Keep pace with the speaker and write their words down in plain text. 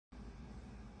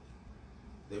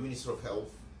the Ministry of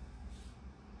Health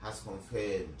has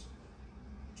confirmed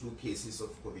 2 cases of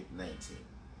COVID-19.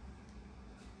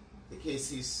 The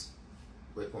cases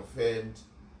were confirmed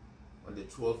on the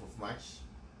 12th of March,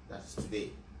 that's today,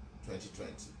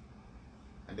 2020,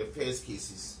 and the first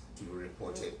cases to be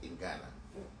reported in Ghana.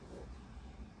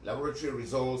 Laboratory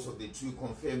results of the 2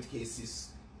 confirmed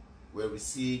cases were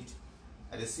received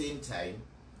at the same time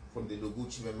from the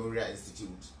Noguchi Memorial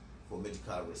Institute for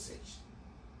Medical Research.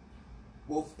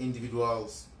 Both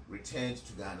individuals returned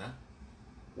to Ghana,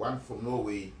 one from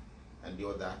Norway and the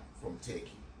other from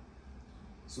Turkey.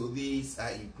 So these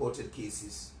are imported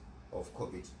cases of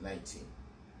COVID-19.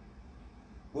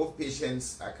 Both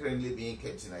patients are currently being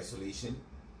kept in isolation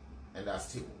and are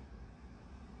stable.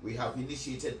 We have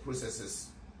initiated processes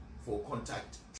for contact